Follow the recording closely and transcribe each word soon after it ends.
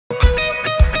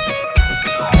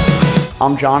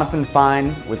I'm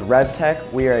JonathanFine with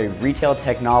RevTech. We are a retail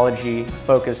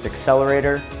technology-focused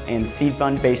accelerator and seed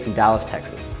fund based in Dallas,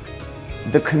 Texas.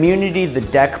 The community the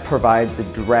DEC provides a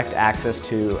direct access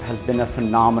to has been a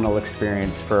phenomenal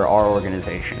experience for our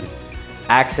organization.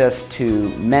 Access to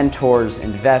mentors,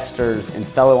 investors, and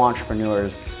fellow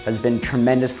entrepreneurs has been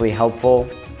tremendously helpful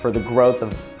for the growth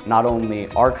of not only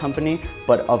our company,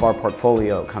 but of our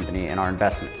portfolio company and our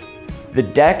investments. The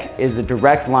DEC is a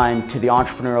direct line to the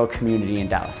entrepreneurial community in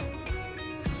Dallas.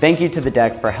 Thank you to the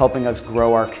DEC for helping us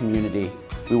grow our community.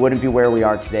 We wouldn't be where we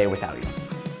are today without you.